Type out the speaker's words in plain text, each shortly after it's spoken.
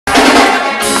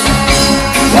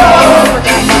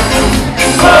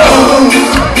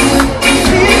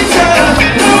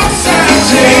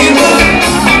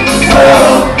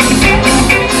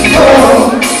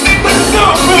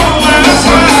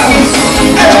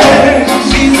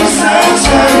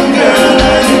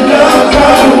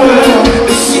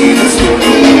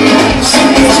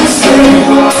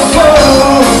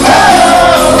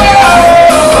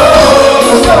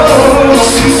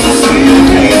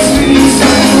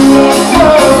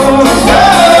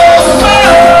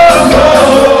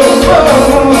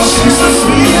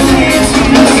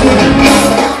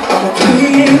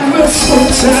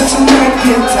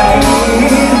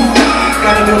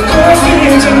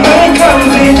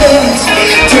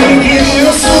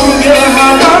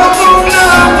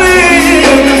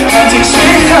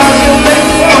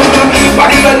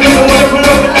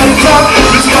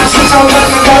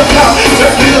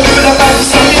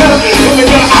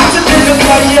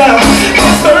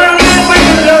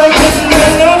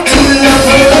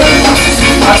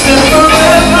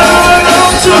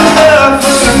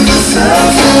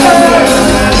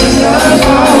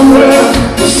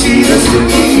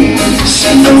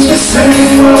same.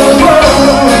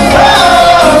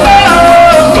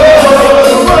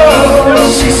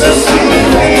 She's so sweet,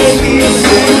 makes me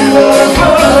sing.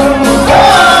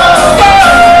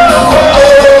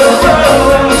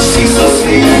 She's so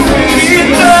sweet, makes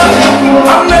me sing.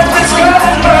 I met this girl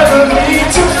and mother me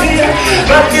to fear,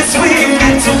 but this sweet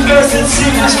little person,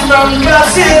 she's from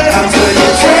Brazil. Until you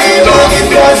came on, it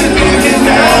doesn't really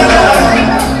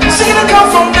matter. She gonna come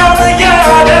from down the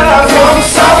yard, from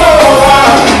Samoa.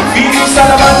 Feed you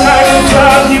Salaman night and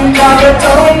time, you got it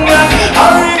down.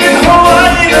 I'm in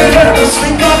Hawaii, and I'm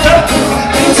swinging on the beat.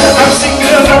 I'm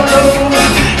singing about the food,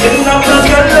 and I'm not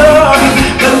your love.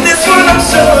 But this one I'm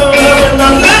sure, and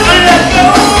I'll never let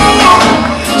go.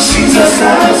 She's a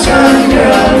sunshine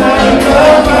girl, I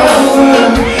love my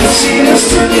world. She is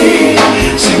to me,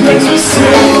 she makes me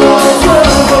sing. Oh, oh,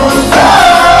 oh,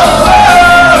 oh,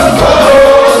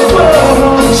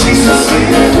 oh. She's so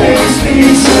sweet, it makes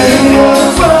me sing.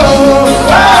 Oh, oh,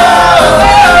 oh,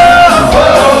 oh,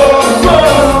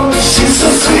 oh. She's so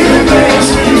sweet, it makes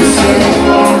me sing.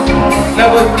 Now,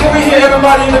 can we hear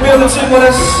everybody in the building sing with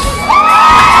us?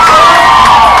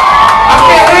 I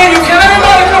can't hear you. Can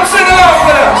everybody come sing along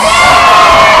with us?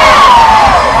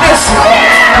 Listen.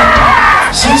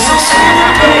 She's so sweet,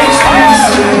 it makes me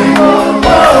sing. Oh,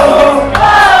 oh,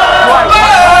 oh,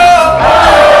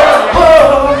 oh,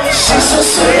 oh. She's so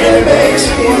sweet, it makes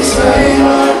me sing.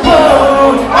 Oh, oh,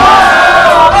 oh,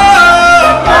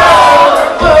 oh,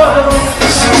 oh.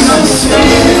 She's so sweet,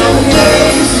 it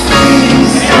makes me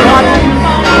sing.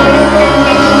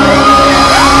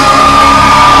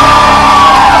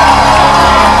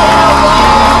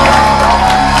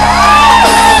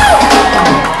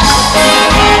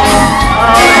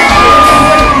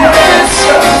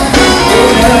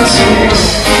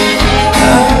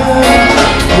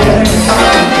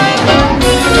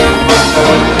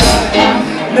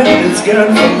 Girl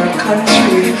from the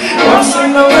country wants to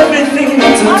know everything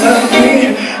that's about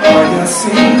me. Are you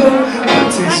single?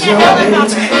 What is your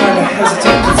age? Kinda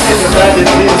hesitant to say that it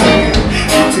is me.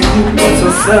 Do you want to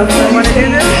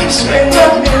celebrate? Straight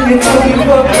up in me, tell me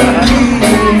what I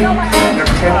need. Now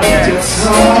can I just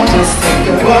take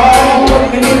a walk? What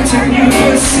we need to you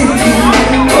will see.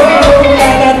 Oh,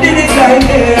 and I did it like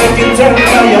that. I can tell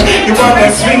you, you wanna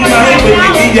swing my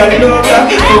baby, I love that.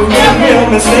 You make me a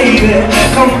mistake.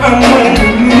 Come on, with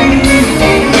me.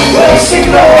 Well, she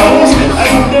knows I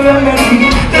know the remedy,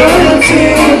 the real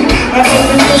thing. I told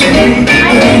her to me,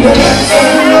 I need a life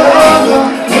and love.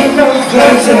 With no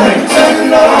plans and life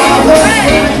and love.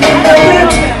 I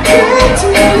went to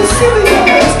the city of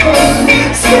West Coast.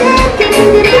 Said the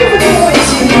baby,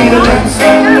 she need a life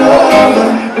and love.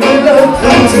 With no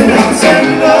plans and life and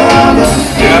love.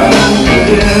 Yeah.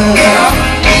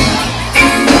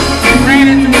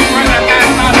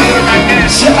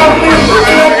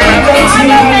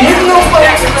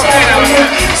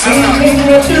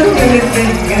 Do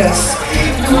anything, yes.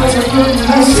 I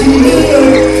see you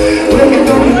when you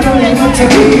know you want to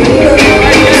be here.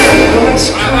 Let's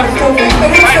try to go and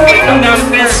let's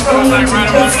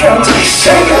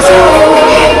shake us all.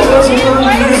 Cause you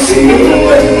want to see you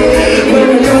when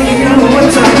you know what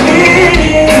to be.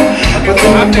 But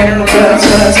don't know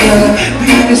that's gonna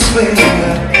be this way.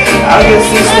 I guess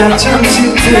it's that time to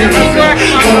take.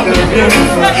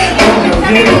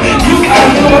 You are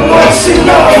the one what she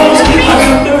knows. I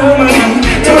got the remedy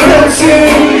to let you.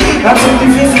 I took the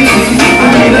physically. I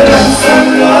need a life and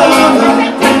love.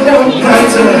 We don't have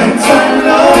to life and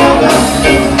love.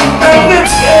 And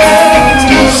it's scared to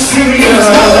be serious.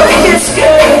 It's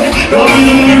scared. Don't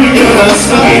be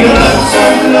serious. I need a life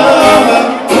and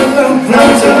love. We don't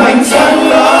have to life and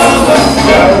love.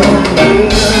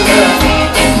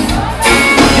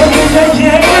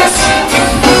 Yes.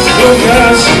 Oh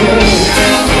gosh,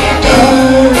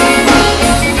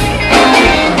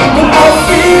 but I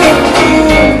feel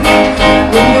good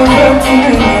when you're wrapping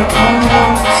in your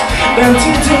arms,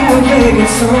 dancing to a reggae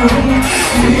song.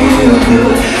 Feel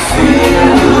good,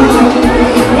 feel good.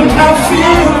 But I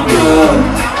feel good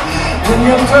when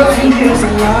your perfume is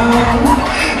around,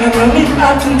 and only I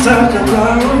can talk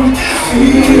around.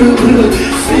 Feel good,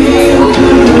 feel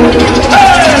good.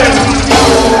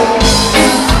 Hey!